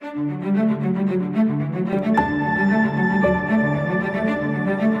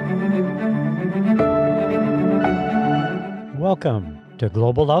Welcome to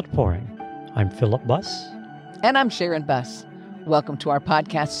Global Outpouring. I'm Philip Buss. And I'm Sharon Buss. Welcome to our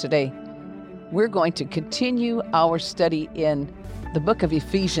podcast today. We're going to continue our study in the book of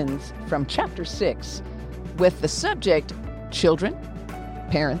Ephesians from chapter 6 with the subject, children,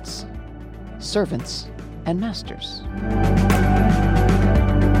 parents, servants, and masters.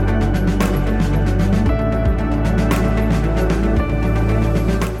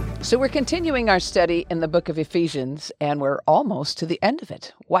 So we're continuing our study in the book of Ephesians, and we're almost to the end of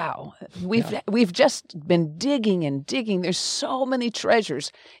it. Wow. We've just been digging and digging. There's so many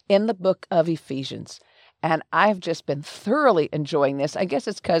treasures in the book of Ephesians, and I've just been thoroughly enjoying this. I guess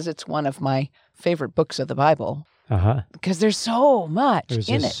it's because it's one of my favorite books of the Bible. Because there's so much in it.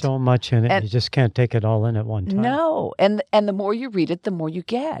 There's so much in it. And you just can't take it all in at one time. No. And the more you read it, the more you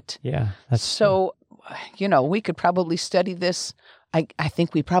get. Yeah. That's so, we could probably study this. I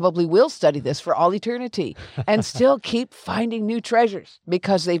think we probably will study this for all eternity and still keep finding new treasures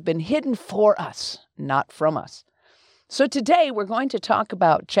because they've been hidden for us, not from us. So today we're going to talk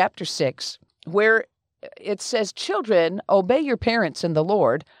about chapter 6, where it says, "Children, obey your parents in the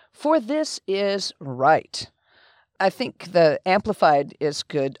Lord, for this is right." I think the Amplified is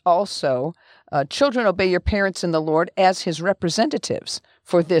good also. "Children, obey your parents in the Lord as his representatives,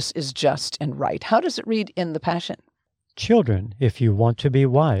 for this is just and right." How does it read in the Passion? "Children, if you want to be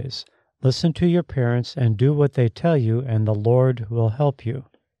wise, listen to your parents and do what they tell you, and the Lord will help you."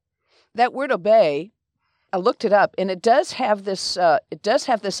 That word "obey," I looked it up, and it does have this.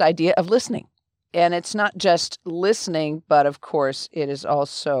 Idea of listening, and it's not just listening, but of course, it is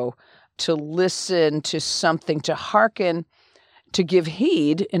also to listen to something, to hearken, to give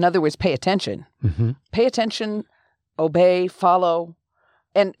heed. In other words, pay attention. Mm-hmm. Pay attention, obey, follow,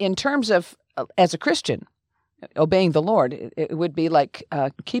 and in terms of as a Christian. Obeying the Lord, it would be like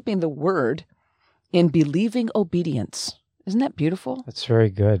keeping the word in believing obedience. Isn't that beautiful? That's very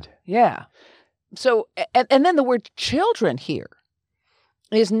good. Yeah. So, and then the word children here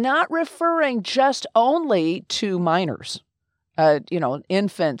is not referring just only to minors,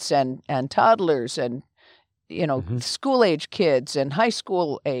 infants and toddlers and, school-age kids and high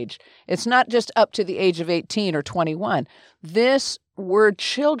school age. It's not just up to the age of 18 or 21. This word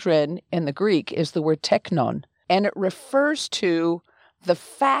children in the Greek is the word teknon. And it refers to the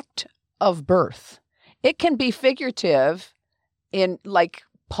fact of birth. It can be figurative in like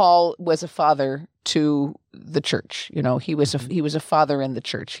Paul was a father to the church. He was a father in the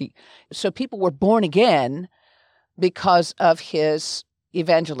church. So people were born again because of his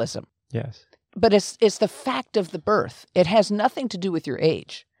evangelism. Yes. But it's the fact of the birth. It has nothing to do with your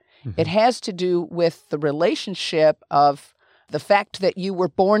age. Mm-hmm. It has to do with the relationship of the fact that you were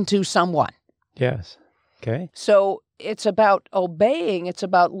born to someone. Yes. Okay. So it's about obeying, it's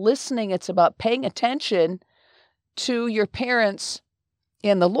about listening, it's about paying attention to your parents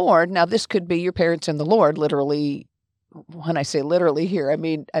in the Lord. Now, this could be your parents in the Lord, literally. When I say literally here, I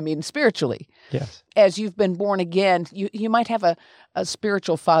mean spiritually. Yes. As you've been born again, you might have a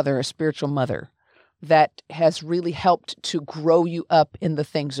spiritual father, a spiritual mother that has really helped to grow you up in the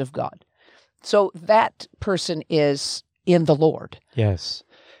things of God. So that person is in the Lord. Yes.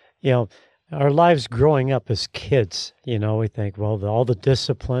 Our lives growing up as kids, we think, well, all the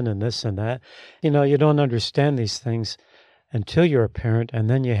discipline and this and that, you don't understand these things until you're a parent, and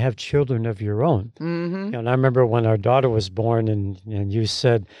then you have children of your own. Mm-hmm. And I remember when our daughter was born, and you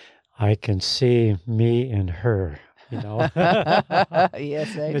said, "I can see me in her." Yes, I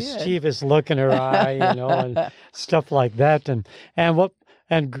did. Mischievous look in her eye, and stuff like that. And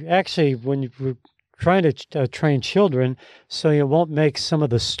actually, when you trying to train children so you won't make some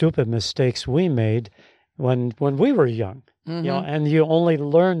of the stupid mistakes we made when we were young. Mm-hmm. And you only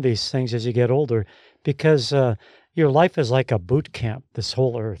learn these things as you get older because your life is like a boot camp, this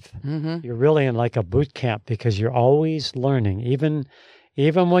whole earth. Mm-hmm. You're really in like a boot camp because you're always learning. Even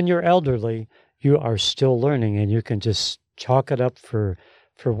when you're elderly, you are still learning, and you can just chalk it up for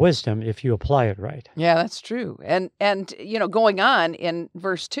wisdom if you apply it right. Yeah, that's true. And going on in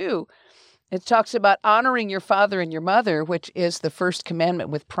verse 2, it talks about honoring your father and your mother, which is the first commandment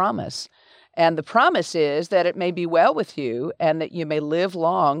with promise. And the promise is that it may be well with you and that you may live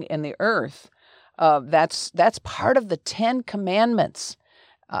long in the earth. That's part of the 10 Commandments.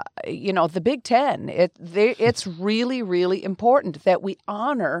 The Big Ten. It's really, really important that we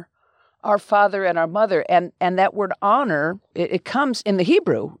honor our father and our mother. And that word honor, it comes in the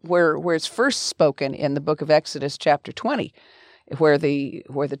Hebrew, where it's first spoken in the book of Exodus chapter 20, where the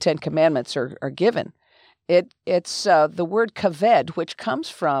 10 Commandments are given. It's the word kaved, which comes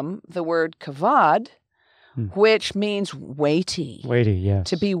from the word kavad, which means weighty. Weighty, yes.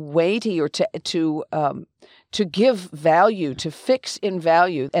 To be weighty, or to give value, to fix in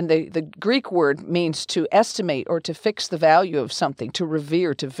value. And the Greek word means to estimate or to fix the value of something, to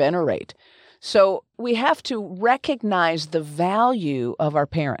revere, to venerate. So we have to recognize the value of our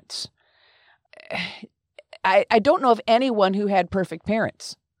parents. I don't know of anyone who had perfect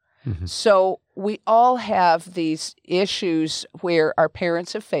parents. Mm-hmm. So we all have these issues where our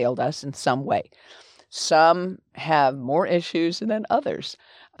parents have failed us in some way. Some have more issues than others.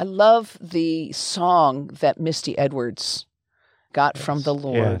 I love the song that Misty Edwards got from the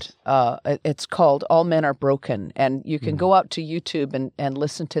Lord. Yes. It's called All Men Are Broken, and you can go out to YouTube and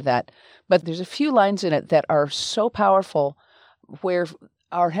listen to that. But there's a few lines in it that are so powerful where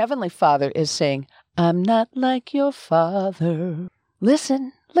our Heavenly Father is saying, I'm not like your father.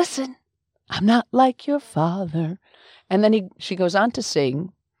 Listen, listen, I'm not like your father. And then she goes on to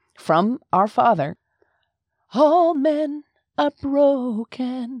sing from our Father, all men are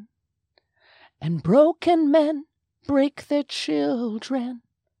broken, and broken men break their children,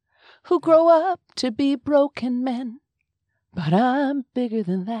 who grow up to be broken men. But I'm bigger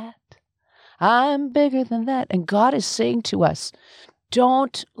than that. I'm bigger than that. And God is saying to us,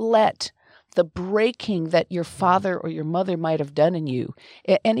 don't let the breaking that your father or your mother might have done in you,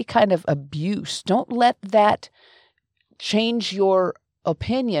 any kind of abuse, don't let that change your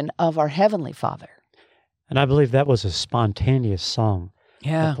opinion of our Heavenly Father. And I believe that was a spontaneous song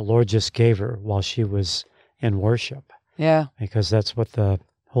that the Lord just gave her while she was in worship. Yeah. Because that's what the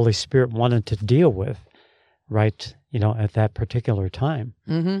Holy Spirit wanted to deal with right, at that particular time.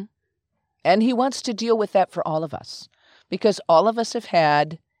 Mm-hmm. And He wants to deal with that for all of us, because all of us have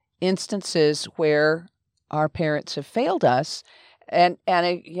had instances where our parents have failed us. And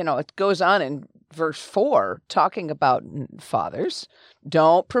it goes on in verse 4, talking about fathers.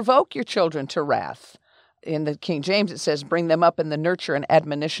 Don't provoke your children to wrath. In the King James, it says, bring them up in the nurture and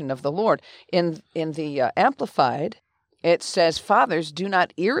admonition of the Lord. In the Amplified, it says, fathers, do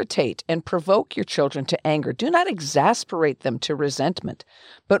not irritate and provoke your children to anger. Do not exasperate them to resentment,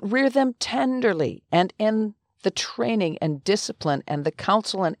 but rear them tenderly and in the training and discipline and the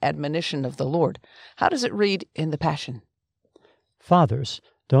counsel and admonition of the Lord. How does it read in the Passion? Fathers,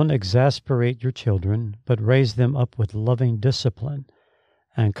 don't exasperate your children, but raise them up with loving discipline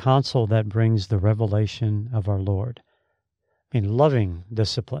and counsel that brings the revelation of our Lord. Loving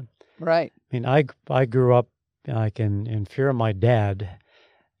discipline. Right. I grew up in fear of my dad,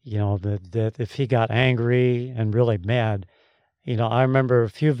 that if he got angry and really mad, I remember a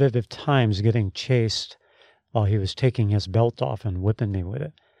few vivid times getting chased while he was taking his belt off and whipping me with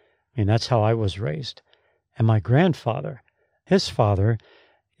it. That's how I was raised. And my grandfather, his father,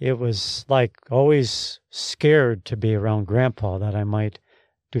 it was like always scared to be around Grandpa that I might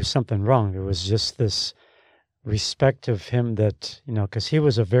do something wrong. There was just this respect of him that, because he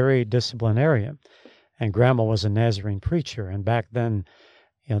was a very disciplinarian and Grandma was a Nazarene preacher. And back then,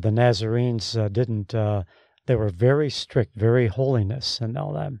 the Nazarenes they were very strict, very holiness and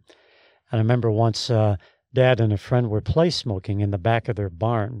all that. And I remember once Dad and a friend were play smoking in the back of their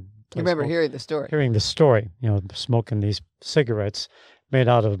barn. You remember hearing the story? Hearing the story, smoking these cigarettes made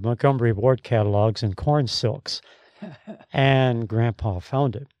out of Montgomery Ward catalogs and corn silks. And Grandpa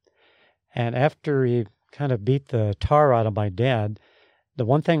found it. And after he kind of beat the tar out of my dad, the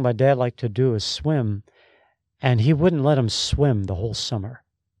one thing my dad liked to do is swim, and he wouldn't let him swim the whole summer.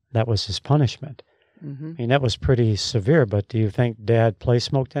 That was his punishment. Mm-hmm. That was pretty severe, but do you think Dad play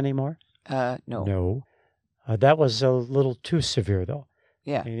smoked anymore? No. No. That was a little too severe, though.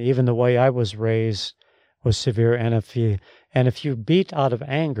 Yeah. Even the way I was raised was severe, and if you beat out of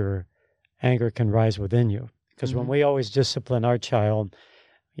anger, anger can rise within you. Because when we always discipline our child,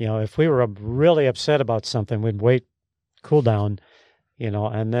 if we were really upset about something, we'd wait, cool down,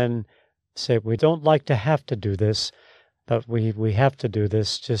 and then say, we don't like to have to do this, but we have to do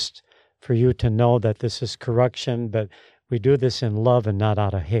this just for you to know that this is correction, but we do this in love and not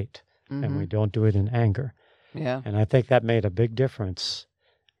out of hate, and we don't do it in anger. Yeah. And I think that made a big difference.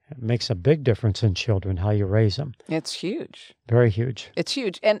 It makes a big difference in children, how you raise them. It's huge. Very huge. It's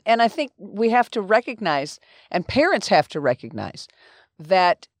huge. And I think we have to recognize, and parents have to recognize,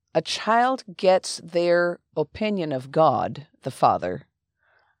 that a child gets their opinion of God, the Father,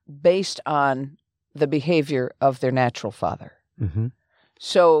 based on the behavior of their natural father. Mm-hmm.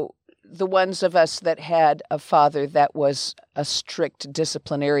 So the ones of us that had a father that was a strict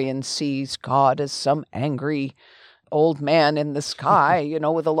disciplinarian sees God as some angry old man in the sky,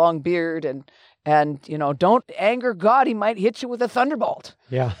 with a long beard and don't anger God. He might hit you with a thunderbolt.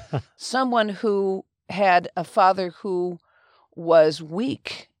 Yeah. Someone who had a father who was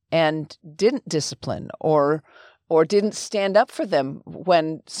weak and didn't discipline or didn't stand up for them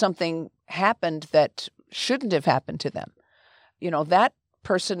when something happened that shouldn't have happened to them, that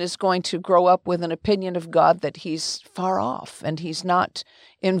person is going to grow up with an opinion of God that he's far off and he's not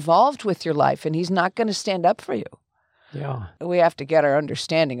involved with your life and he's not going to stand up for you. Yeah. We have to get our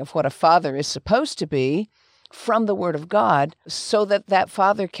understanding of what a father is supposed to be from the Word of God so that that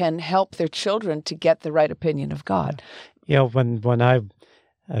father can help their children to get the right opinion of God. When I,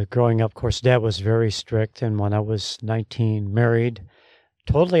 growing up, of course, Dad was very strict. And when I was 19, married,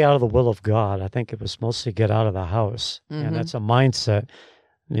 totally out of the will of God. I think it was mostly get out of the house. Mm-hmm. And that's a mindset.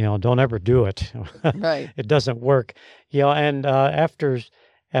 Don't ever do it. Right. It doesn't work. And after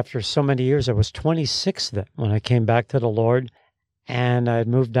so many years, I was 26 then when I came back to the Lord, and I had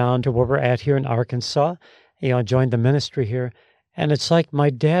moved down to where we're at here in Arkansas. I joined the ministry here, and it's like my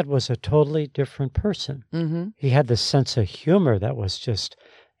dad was a totally different person. Mm-hmm. He had this sense of humor that was just,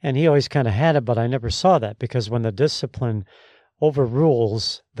 and he always kind of had it, but I never saw that because when the discipline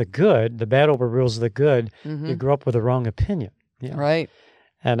overrules the good, the bad overrules the good, Mm-hmm. you grow up with the wrong opinion. Right.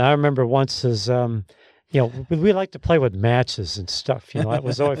 And I remember once as, we like to play with matches and stuff. It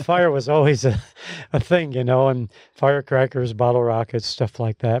was always, fire was always a thing, and firecrackers, bottle rockets, stuff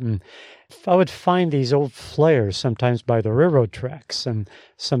like that. And I would find these old flares sometimes by the railroad tracks, and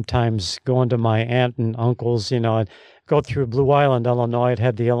sometimes going to my aunt and uncles, I'd go through Blue Island, Illinois. It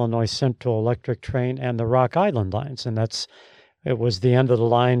had the Illinois Central Electric train and the Rock Island lines, and it was the end of the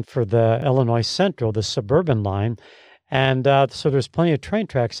line for the Illinois Central, the suburban line. And so there's plenty of train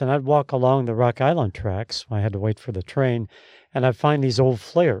tracks, and I'd walk along the Rock Island tracks. I had to wait for the train, and I'd find these old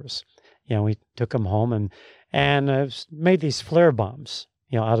flares. We took them home and made these flare bombs,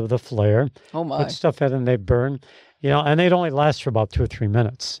 out of the flare. Oh, my. Put stuff in and they'd burn, and they'd only last for about 2 or 3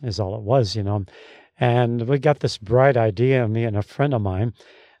 minutes is all it was, And we got this bright idea, me and a friend of mine,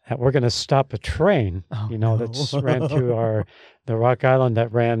 that we're going to stop a train, that's ran through the Rock Island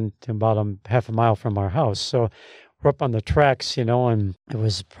that ran to about half a mile from our house. So we're up on the tracks, and it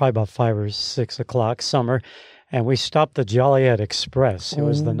was probably about 5 or 6 o'clock summer, and we stopped the Joliet Express. It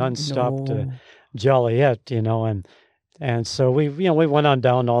was the nonstop to Joliet, and so we went on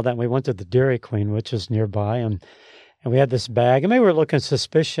down all that, and we went to the Dairy Queen, which is nearby, and we had this bag, and they were looking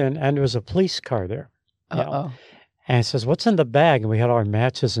suspicious, and there was a police car there. And he says, "What's in the bag?" And we had our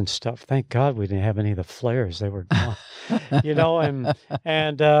matches and stuff. Thank God we didn't have any of the flares. They were gone,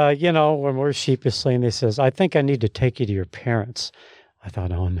 when we're sheepishly, and he says, "I think I need to take you to your parents." I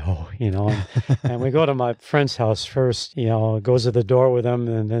thought, oh no, and we go to my friend's house first, goes to the door with him.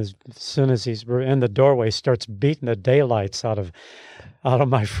 And as soon as he's in the doorway, starts beating the daylights out of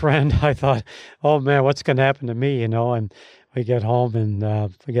my friend. I thought, oh man, what's going to happen to me, and we get home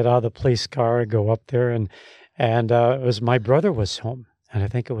and we get out of the police car, go up there, and it was my brother was home, and I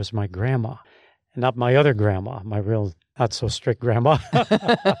think it was my grandma, not my other grandma, my real not so strict grandma.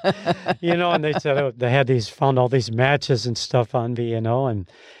 And they said they found all these matches and stuff on me, and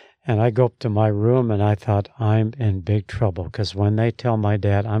I go up to my room and I thought, I'm in big trouble because when they tell my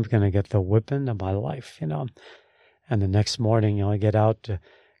dad, I'm going to get the whipping of my life, And the next morning, I get out to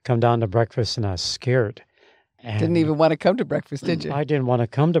come down to breakfast, and I was scared. And didn't even want to come to breakfast, did you? I didn't want to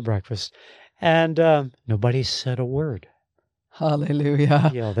come to breakfast. And nobody said a word.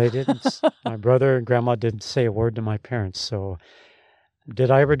 Hallelujah. They didn't. My brother and grandma didn't say a word to my parents. So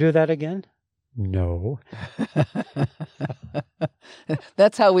did I ever do that again? No.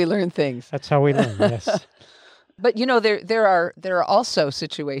 That's how we learn things. That's how we learn, yes. But there are also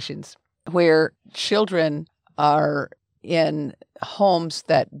situations where children are in homes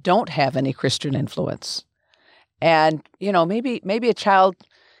that don't have any Christian influence. And, maybe a child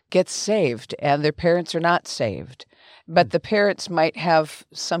gets saved and their parents are not saved. But the parents might have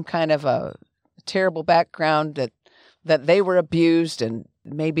some kind of a terrible background that they were abused, and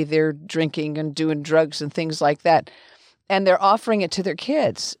maybe they're drinking and doing drugs and things like that. And they're offering it to their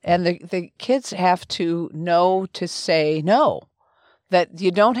kids. And the kids have to know to say no. That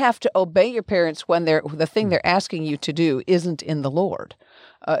you don't have to obey your parents when the thing they're asking you to do isn't in the Lord.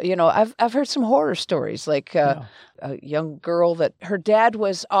 I've heard some horror stories, like a young girl that her dad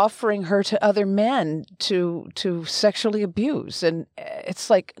was offering her to other men to sexually abuse, and it's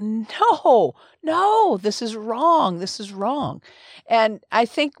like, no, this is wrong. And I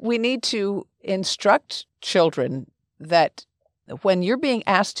think we need to instruct children that when you're being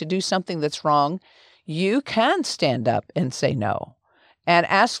asked to do something that's wrong, you can stand up and say no, and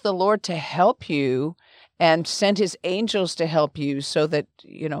ask the Lord to help you and send his angels to help you so that,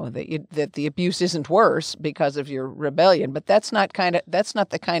 that the abuse isn't worse because of your rebellion. But that's not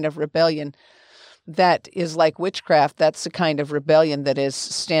the kind of rebellion that is like witchcraft. That's the kind of rebellion that is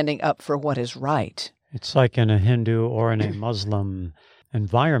standing up for what is right. It's like in a Hindu or in a Muslim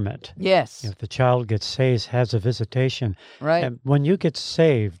environment. Yes. If the child gets saved, has a visitation. Right. And when you get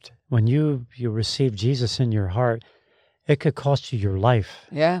saved, when you receive Jesus in your heart, it could cost you your life.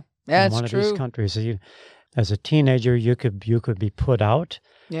 Yeah. In Yeah, it's one true. of these countries. As a teenager, you could be put out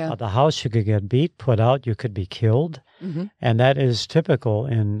Yeah. of the house. You could get beat, put out. You could be killed. Mm-hmm. And that is typical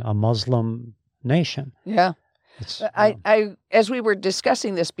in a Muslim nation. Yeah. It's, I as we were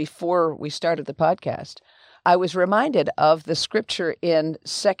discussing this before we started the podcast, I was reminded of the scripture in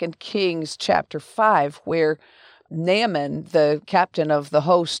 2 Kings chapter 5, where Naaman, the captain of the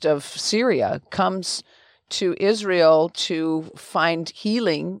host of Syria, comes to Israel to find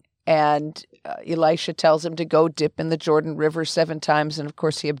healing, and Elisha tells him to go dip in the Jordan River 7 times, and of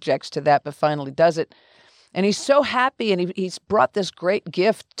course he objects to that, but finally does it. And he's so happy, and he's brought this great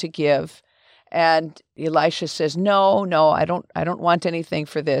gift to give. And Elisha says, no, I don't want anything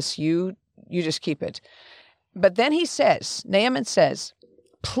for this. You just keep it. But then Naaman says,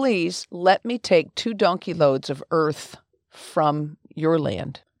 please let me take 2 donkey loads of earth from your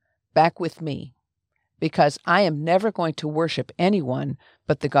land back with me, because I am never going to worship anyone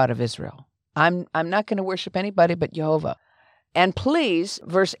but the God of Israel. I'm not going to worship anybody but Jehovah. And please,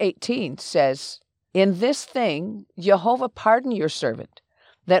 verse 18 says, in this thing, Jehovah pardon your servant,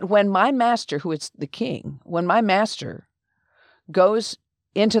 that when my master, who is the king, when my master goes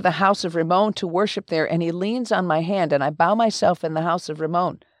into the house of Rimmon to worship there, and he leans on my hand, and I bow myself in the house of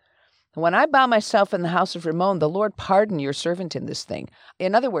Rimmon. When I bow myself in the house of Rimmon, the Lord pardon your servant in this thing.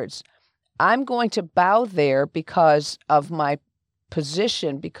 In other words, I'm going to bow there because of my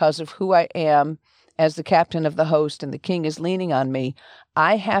position, because of who I am as the captain of the host, and the king is leaning on me.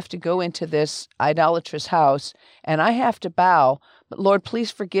 I have to go into this idolatrous house, and I have to bow. But Lord, please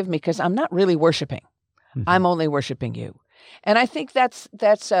forgive me, because I'm not really worshiping. Mm-hmm. I'm only worshiping you. And I think that's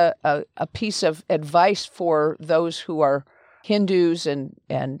a piece of advice for those who are Hindus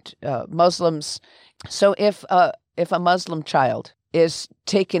and Muslims. So if a Muslim child is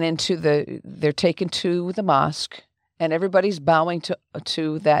taken to the mosque, and everybody's bowing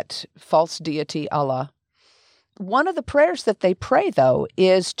to that false deity, Allah, one of the prayers that they pray, though,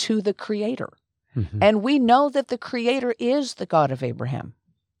 is to the Creator. Mm-hmm. And we know that the Creator is the God of Abraham,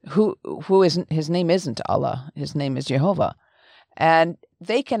 who isn't, his name isn't Allah, his name is Jehovah. And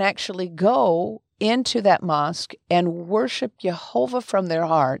they can actually go into that mosque and worship Jehovah from their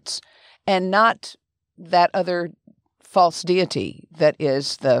hearts, and not that other false deity that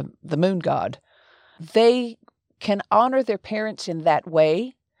is the moon god. They can honor their parents in that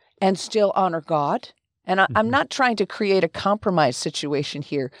way and still honor God. And I'm not trying to create a compromise situation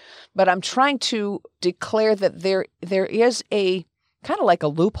here, but I'm trying to declare that there is a kind of like a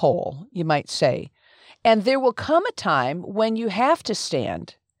loophole, you might say. And there will come a time when you have to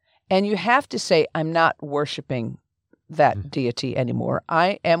stand and you have to say, I'm not worshiping that deity anymore.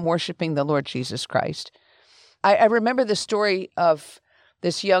 I am worshiping the Lord Jesus Christ. I remember the story of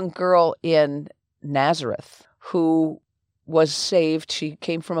this young girl in Nazareth who was saved. She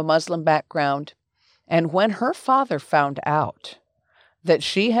came from a Muslim background. And when her father found out that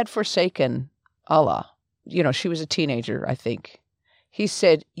she had forsaken Allah, she was a teenager, I think, he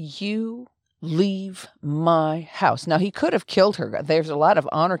said, you leave my house. Now, he could have killed her. There's a lot of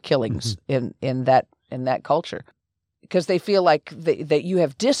honor killings in that culture, because they feel like that you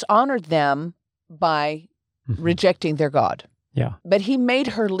have dishonored them by rejecting their God. Yeah. But he made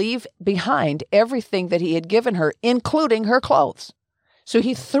her leave behind everything that he had given her, including her clothes. So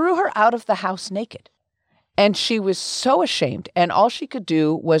he threw her out of the house naked. And she was so ashamed. And all she could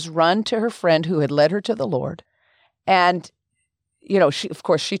do was run to her friend who had led her to the Lord. And,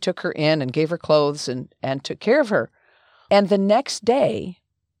 she took her in and gave her clothes and took care of her. And the next day,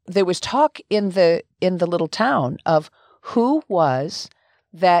 there was talk in the little town of who was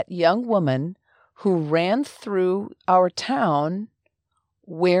that young woman who ran through our town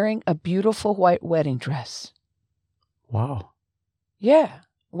wearing a beautiful white wedding dress. Wow. Yeah.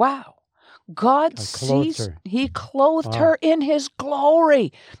 Wow. God sees, her. He clothed her in his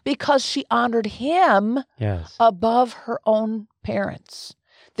glory because she honored him above her own parents.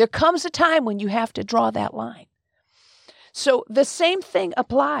 There comes a time when you have to draw that line. So the same thing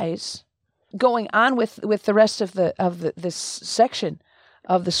applies going on with the rest of this section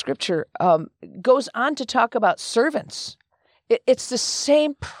of the scripture, goes on to talk about servants. It's the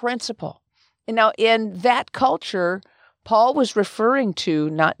same principle. And now, in that culture, Paul was referring to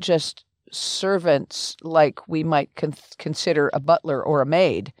not just servants like we might consider a butler or a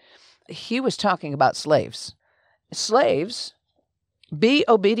maid. He was talking about slaves. Slaves, be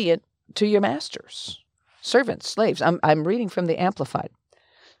obedient to your masters. Servants, slaves. I'm reading from the Amplified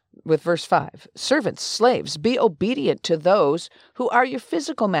with verse 5. Servants, slaves, be obedient to those who are your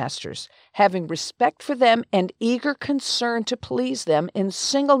physical masters, having respect for them and eager concern to please them in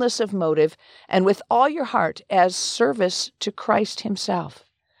singleness of motive and with all your heart as service to Christ himself.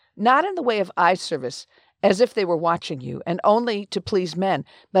 Not in the way of eye service, as if they were watching you, and only to please men,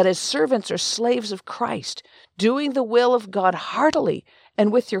 but as servants or slaves of Christ, doing the will of God heartily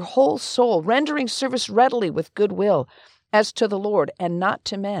and with your whole soul, rendering service readily with good will, as to the Lord and not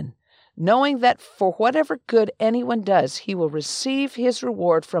to men, knowing that for whatever good anyone does, he will receive his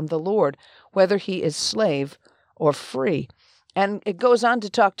reward from the Lord, whether he is slave or free. And it goes on to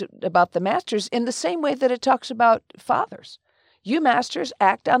talk about the masters in the same way that it talks about fathers. You masters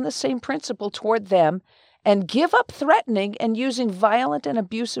act on the same principle toward them and give up threatening and using violent and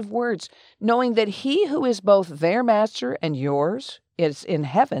abusive words, knowing that he who is both their master and yours is in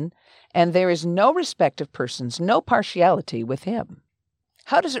heaven, and there is no respect of persons, no partiality with him.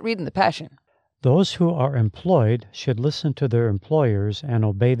 How does it read in the Passion? Those who are employed should listen to their employers and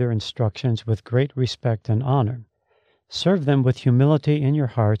obey their instructions with great respect and honor. Serve them with humility in your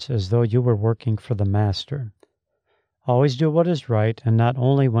hearts as though you were working for the master. Always do what is right, and not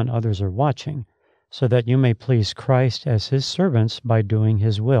only when others are watching, so that you may please Christ as his servants by doing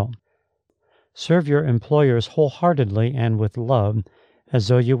his will. Serve your employers wholeheartedly and with love, as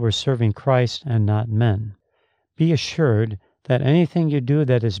though you were serving Christ and not men. Be assured that anything you do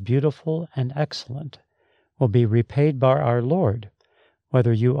that is beautiful and excellent will be repaid by our Lord,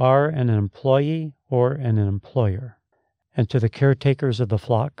 whether you are an employee or an employer. And to the caretakers of the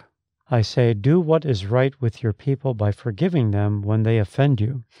flock, I say, do what is right with your people by forgiving them when they offend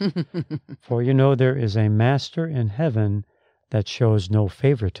you. For you know there is a master in heaven that shows no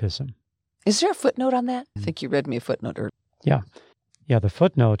favoritism. Is there a footnote on that? I think you read me a footnote earlier. Yeah, the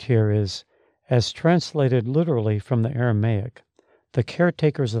footnote here is, as translated literally from the Aramaic, the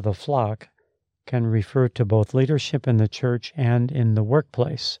caretakers of the flock can refer to both leadership in the church and in the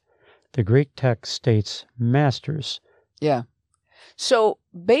workplace. The Greek text states masters. Yeah. So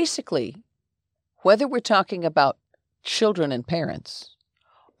basically, whether we're talking about children and parents,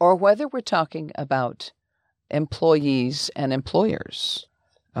 or whether we're talking about employees and employers,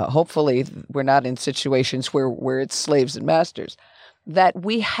 hopefully we're not in situations where it's slaves and masters, that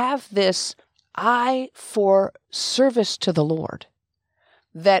we have this eye for service to the Lord,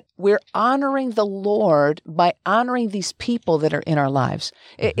 that we're honoring the Lord by honoring these people that are in our lives.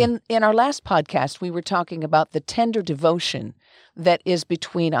 In our last podcast, we were talking about the tender devotion that is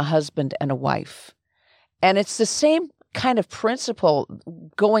between a husband and a wife. And it's the same kind of principle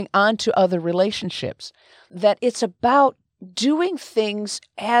going on to other relationships, that it's about doing things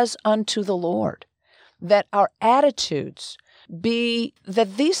as unto the Lord, that our attitudes be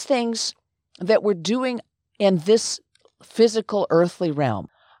that these things that we're doing in this physical earthly realm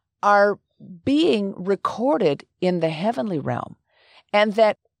are being recorded in the heavenly realm, and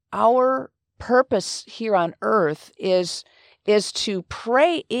that our purpose here on earth is to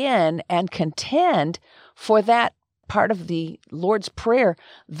pray in and contend for that part of the Lord's Prayer,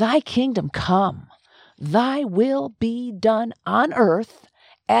 thy kingdom come, thy will be done on earth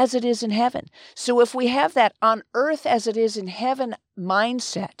as it is in heaven. So if we have that on earth as it is in heaven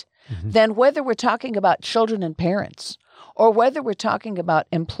mindset, then whether we're talking about children and parents, or whether we're talking about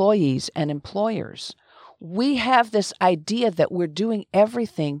employees and employers, we have this idea that we're doing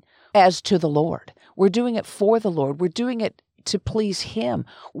everything as to the Lord. We're doing it for the Lord. We're doing it to please Him.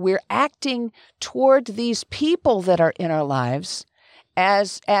 We're acting toward these people that are in our lives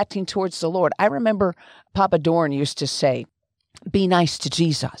as acting towards the Lord. I remember Papa Dorn used to say, be nice to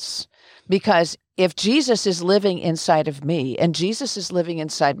Jesus, because if Jesus is living inside of me, and Jesus is living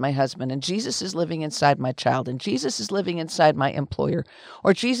inside my husband, and Jesus is living inside my child, and Jesus is living inside my employer,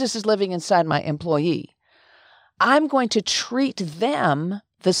 or Jesus is living inside my employee, I'm going to treat them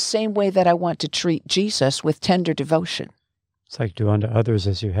the same way that I want to treat Jesus, with tender devotion. It's like do unto others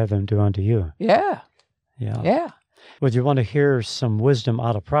as you have them do unto you. Yeah. Would you want to hear some wisdom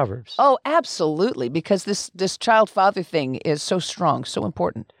out of Proverbs? Oh, absolutely, because this child-father thing is so strong, so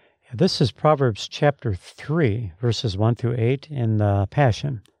important. This is Proverbs chapter 3, verses 1 through 8 in the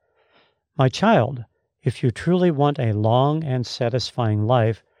Passion. My child, if you truly want a long and satisfying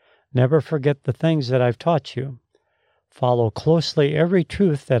life, never forget the things that I've taught you. Follow closely every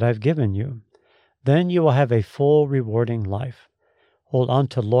truth that I've given you. Then you will have a full, rewarding life. Hold on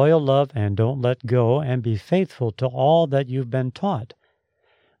to loyal love and don't let go, and be faithful to all that you've been taught.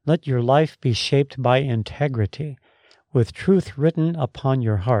 Let your life be shaped by integrity, with truth written upon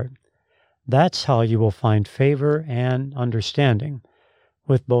your heart. That's how you will find favor and understanding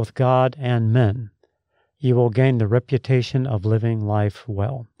with both God and men. You will gain the reputation of living life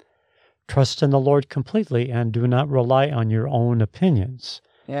well. Trust in the Lord completely and do not rely on your own opinions.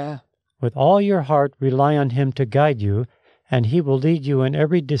 Yeah. With all your heart, rely on Him to guide you, and He will lead you in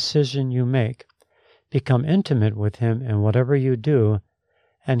every decision you make. Become intimate with Him in whatever you do,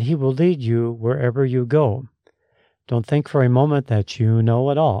 and He will lead you wherever you go. Don't think for a moment that you know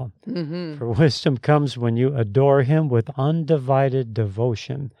it all. Mm-hmm. For wisdom comes when you adore Him with undivided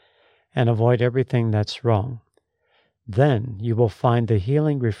devotion and avoid everything that's wrong. Then you will find the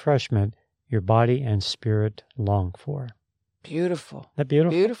healing refreshment your body and spirit long for. Beautiful. Isn't that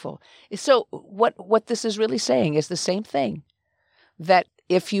beautiful? Beautiful. So what this is really saying is the same thing, that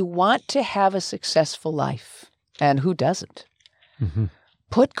if you want to have a successful life, and who doesn't,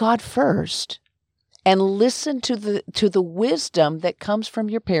 put God first and listen to the wisdom that comes from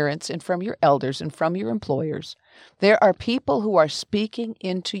your parents and from your elders and from your employers. There are people who are speaking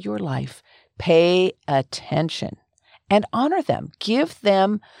into your life. Pay attention and honor them. Give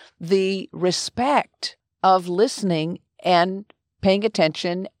them the respect of listening and paying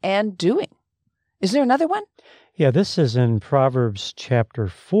attention and doing. Is there another one? Yeah, this is in Proverbs chapter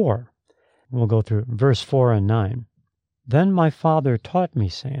 4. We'll go through verse 4 and 9. Then my father taught me,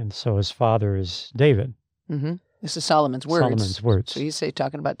 saying, so his father is David. Mm-hmm. This is Solomon's words. Solomon's words. So he's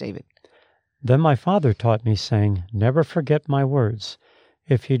talking about David. Then my father taught me, saying, never forget my words.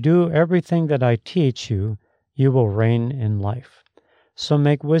 If you do everything that I teach you, you will reign in life. So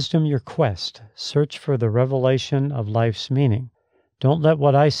make wisdom your quest. Search for the revelation of life's meaning. Don't let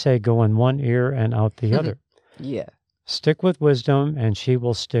what I say go in one ear and out the other. Yeah. Stick with wisdom, and she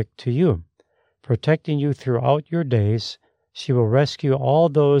will stick to you. Protecting you throughout your days, she will rescue all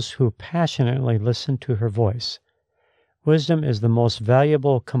those who passionately listen to her voice. Wisdom is the most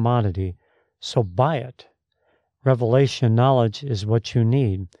valuable commodity, so buy it. Revelation knowledge is what you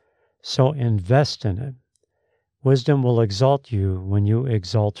need, so invest in it. Wisdom will exalt you when you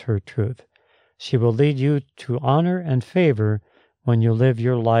exalt her truth. She will lead you to honor and favor when you live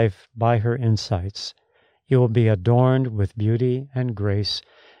your life by her insights. You will be adorned with beauty and grace,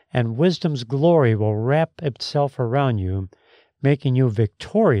 and wisdom's glory will wrap itself around you, making you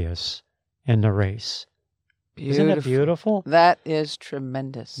victorious in the race. Beautiful. Isn't it beautiful? That is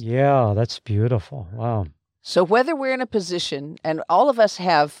tremendous. Yeah, that's beautiful. Wow. So whether we're in a position, and all of us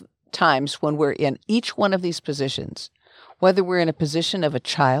have times when we're in each one of these positions, whether we're in a position of a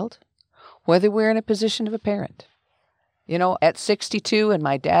child, whether we're in a position of a parent. You know, at 62 and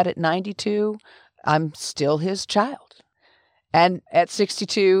my dad at 92, I'm still his child. And at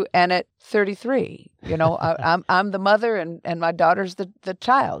 62 and at 33, you know, I'm the mother and my daughter's the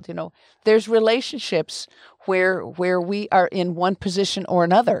child. You know, there's relationships where we are in one position or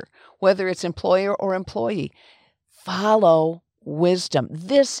another, whether it's employer or employee. Follow wisdom.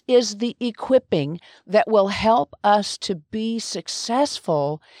 This is the equipping that will help us to be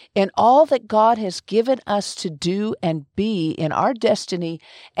successful in all that God has given us to do and be in our destiny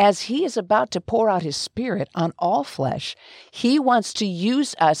as He is about to pour out His Spirit on all flesh. He wants to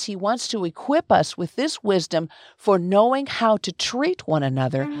use us. He wants to equip us with this wisdom for knowing how to treat one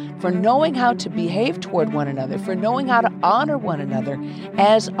another, for knowing how to behave toward one another, for knowing how to honor one another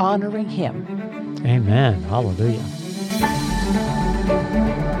as honoring Him. Amen. Hallelujah.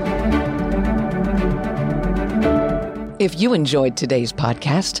 If you enjoyed today's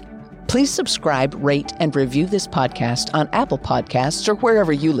podcast, please subscribe, rate, and review this podcast on Apple Podcasts or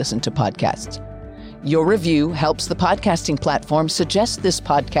wherever you listen to podcasts. Your review helps the podcasting platform suggest this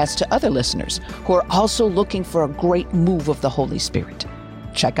podcast to other listeners who are also looking for a great move of the Holy Spirit.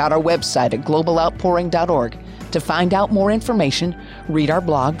 Check out our website at globaloutpouring.org to find out more information, read our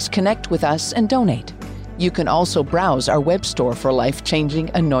blogs, connect with us, and donate. You can also browse our web store for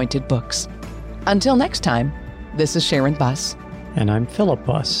life-changing anointed books. Until next time, this is Sharon Buss. And I'm Philip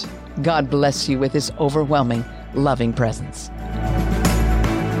Buss. God bless you with His overwhelming, loving presence.